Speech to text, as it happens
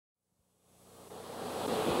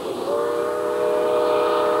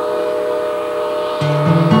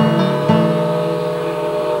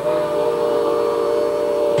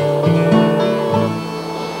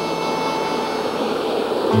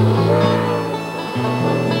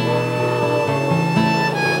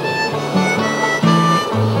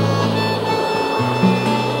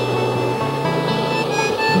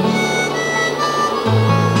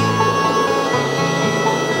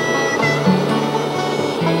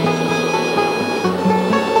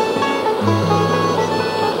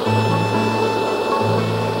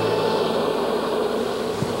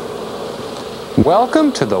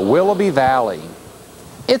Welcome to the Willoughby Valley.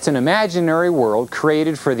 It's an imaginary world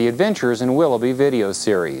created for the Adventures in Willoughby video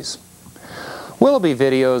series. Willoughby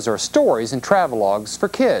videos are stories and travelogues for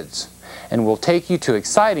kids and will take you to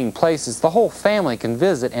exciting places the whole family can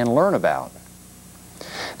visit and learn about.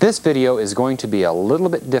 This video is going to be a little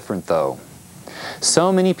bit different though.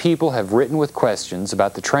 So many people have written with questions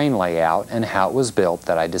about the train layout and how it was built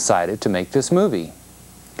that I decided to make this movie.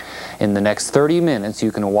 In the next 30 minutes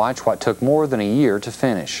you can watch what took more than a year to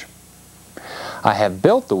finish. I have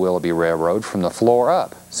built the Willoughby Railroad from the floor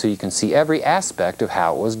up so you can see every aspect of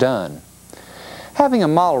how it was done. Having a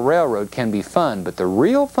model railroad can be fun, but the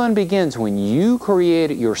real fun begins when you create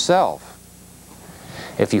it yourself.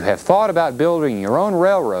 If you have thought about building your own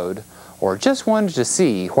railroad or just wanted to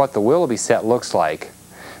see what the Willoughby set looks like,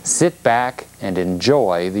 sit back and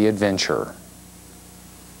enjoy the adventure.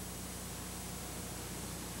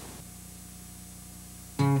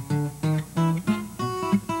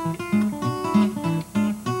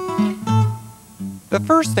 The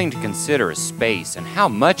first thing to consider is space and how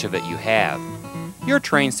much of it you have. Your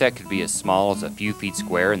train set could be as small as a few feet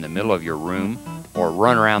square in the middle of your room, or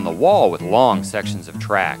run around the wall with long sections of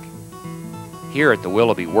track. Here at the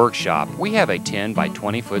Willoughby workshop, we have a 10 by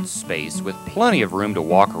 20 foot space with plenty of room to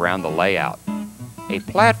walk around the layout. A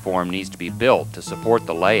platform needs to be built to support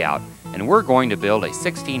the layout, and we're going to build a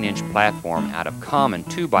 16-inch platform out of common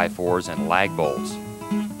 2x4s and lag bolts.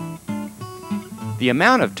 The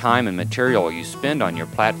amount of time and material you spend on your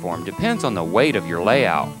platform depends on the weight of your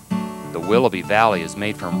layout. The Willoughby Valley is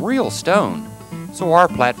made from real stone, so our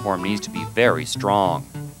platform needs to be very strong.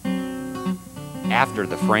 After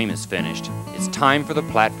the frame is finished, it's time for the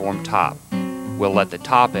platform top. We'll let the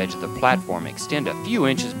top edge of the platform extend a few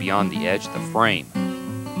inches beyond the edge of the frame.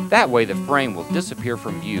 That way the frame will disappear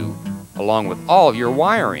from view, along with all your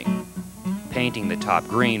wiring. Painting the top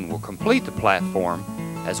green will complete the platform,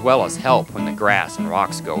 as well as help when the grass and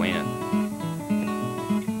rocks go in.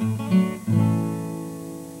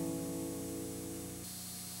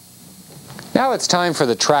 Now it's time for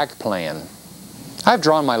the track plan. I've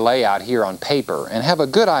drawn my layout here on paper and have a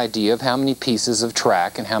good idea of how many pieces of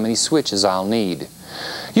track and how many switches I'll need.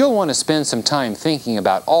 You'll want to spend some time thinking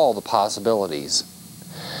about all the possibilities.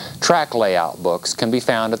 Track layout books can be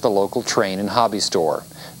found at the local train and hobby store.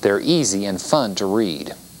 They're easy and fun to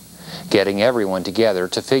read. Getting everyone together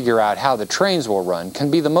to figure out how the trains will run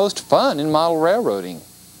can be the most fun in model railroading.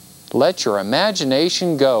 Let your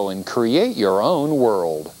imagination go and create your own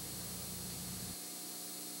world.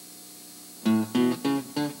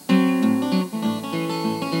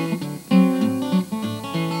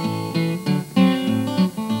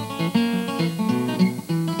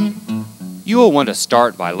 You will want to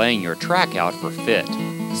start by laying your track out for fit.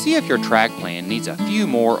 See if your track plan needs a few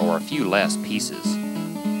more or a few less pieces.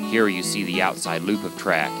 Here you see the outside loop of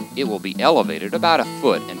track. It will be elevated about a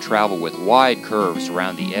foot and travel with wide curves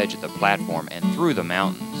around the edge of the platform and through the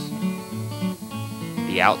mountains.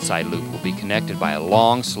 The outside loop will be connected by a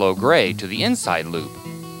long, slow grade to the inside loop.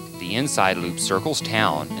 The inside loop circles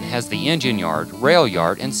town and has the engine yard, rail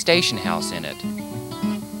yard, and station house in it.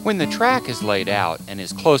 When the track is laid out and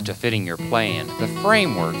is close to fitting your plan, the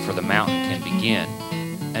framework for the mountain can begin.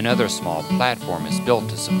 Another small platform is built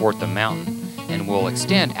to support the mountain and will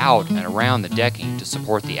extend out and around the decking to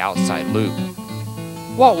support the outside loop.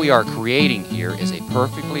 What we are creating here is a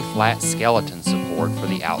perfectly flat skeleton support for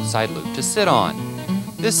the outside loop to sit on.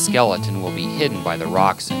 This skeleton will be hidden by the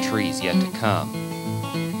rocks and trees yet to come.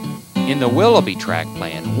 In the Willoughby track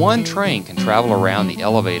plan, one train can travel around the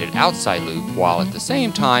elevated outside loop while at the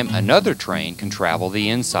same time another train can travel the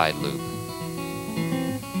inside loop.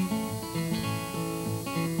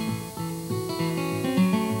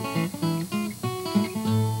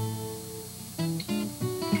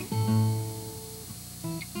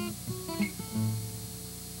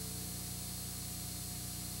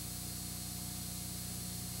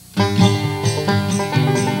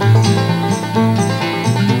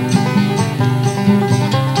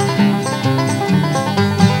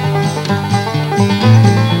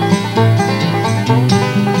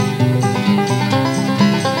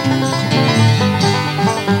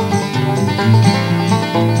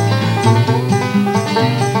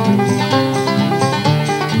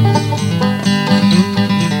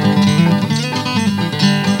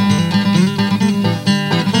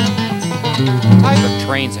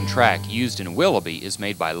 Trains and track used in Willoughby is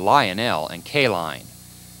made by Lionel and K-Line.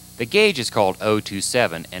 The gauge is called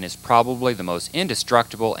 027 and is probably the most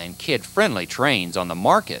indestructible and kid-friendly trains on the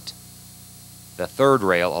market. The third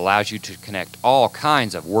rail allows you to connect all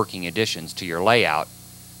kinds of working additions to your layout,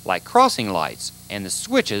 like crossing lights, and the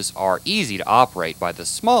switches are easy to operate by the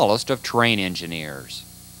smallest of train engineers.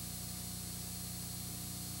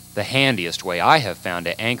 The handiest way I have found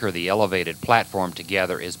to anchor the elevated platform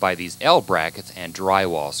together is by these L-brackets and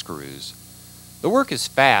drywall screws. The work is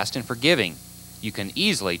fast and forgiving. You can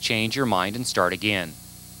easily change your mind and start again.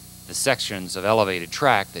 The sections of elevated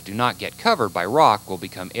track that do not get covered by rock will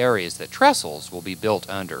become areas that trestles will be built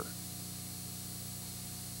under.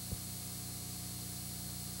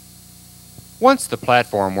 Once the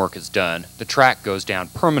platform work is done, the track goes down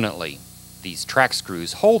permanently. These track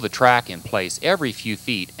screws hold the track in place every few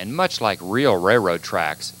feet, and much like real railroad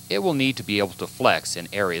tracks, it will need to be able to flex in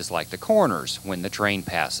areas like the corners when the train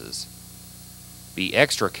passes. Be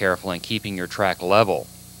extra careful in keeping your track level.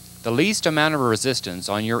 The least amount of resistance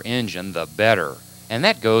on your engine, the better, and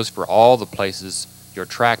that goes for all the places your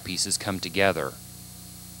track pieces come together.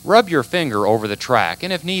 Rub your finger over the track,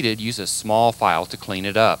 and if needed, use a small file to clean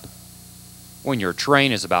it up. When your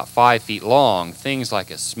train is about 5 feet long, things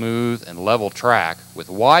like a smooth and level track with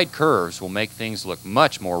wide curves will make things look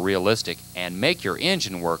much more realistic and make your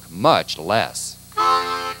engine work much less.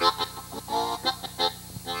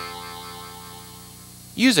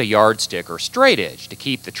 Use a yardstick or straight edge to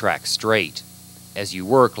keep the track straight. As you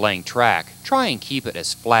work laying track, try and keep it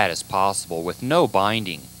as flat as possible with no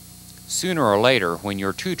binding. Sooner or later, when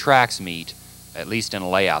your two tracks meet, at least in a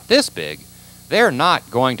layout this big, they're not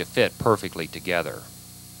going to fit perfectly together.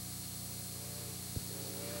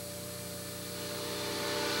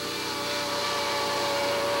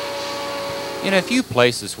 In a few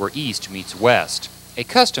places where east meets west, a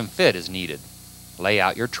custom fit is needed. Lay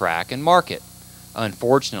out your track and mark it.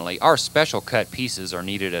 Unfortunately, our special cut pieces are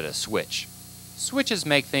needed at a switch. Switches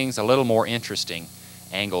make things a little more interesting.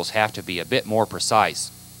 Angles have to be a bit more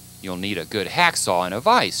precise. You'll need a good hacksaw and a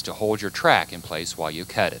vise to hold your track in place while you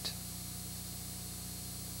cut it.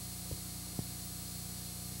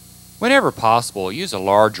 Whenever possible, use a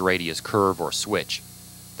large radius curve or switch.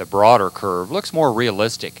 The broader curve looks more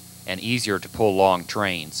realistic and easier to pull long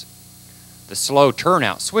trains. The slow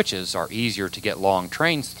turnout switches are easier to get long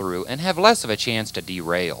trains through and have less of a chance to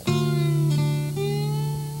derail.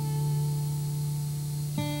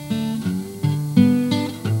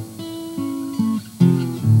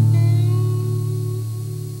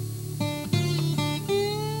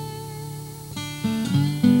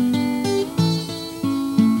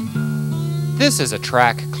 This is a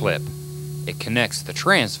track clip. It connects the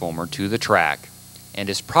transformer to the track and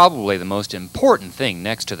is probably the most important thing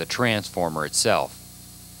next to the transformer itself.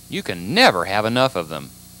 You can never have enough of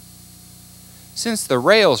them. Since the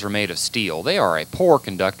rails are made of steel, they are a poor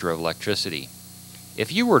conductor of electricity.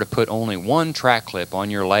 If you were to put only one track clip on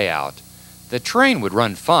your layout, the train would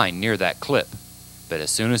run fine near that clip, but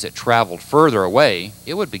as soon as it traveled further away,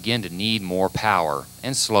 it would begin to need more power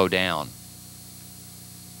and slow down.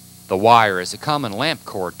 The wire is a common lamp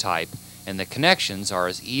cord type, and the connections are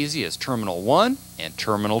as easy as Terminal 1 and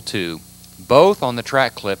Terminal 2, both on the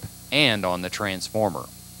track clip and on the transformer.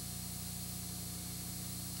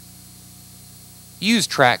 Use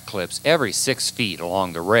track clips every 6 feet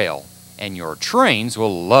along the rail, and your trains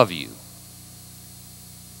will love you.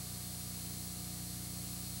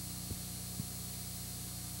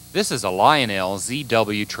 This is a Lionel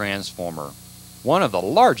ZW transformer, one of the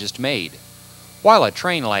largest made. While a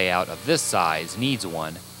train layout of this size needs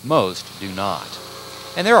one, most do not.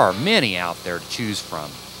 And there are many out there to choose from.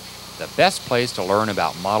 The best place to learn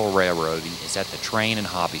about model railroading is at the Train and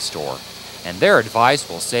Hobby Store, and their advice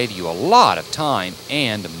will save you a lot of time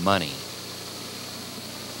and money.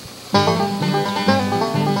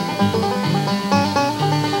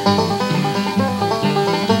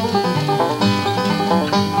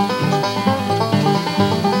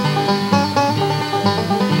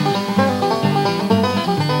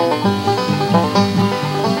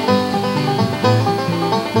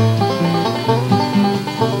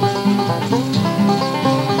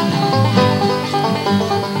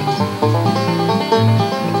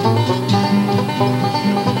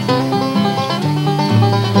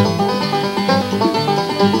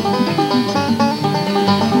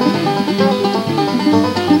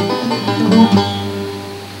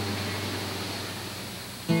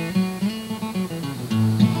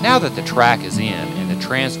 Now that the track is in and the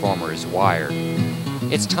transformer is wired,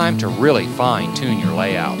 it's time to really fine-tune your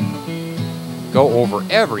layout. Go over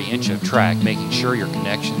every inch of track, making sure your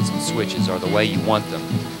connections and switches are the way you want them.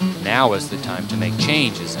 Now is the time to make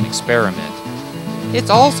changes and experiment. It's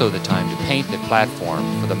also the time to paint the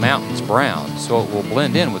platform for the mountains brown so it will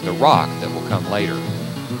blend in with the rock that will come later.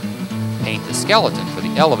 Paint the skeleton for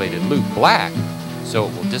the elevated loop black so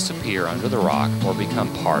it will disappear under the rock or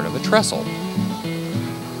become part of a trestle.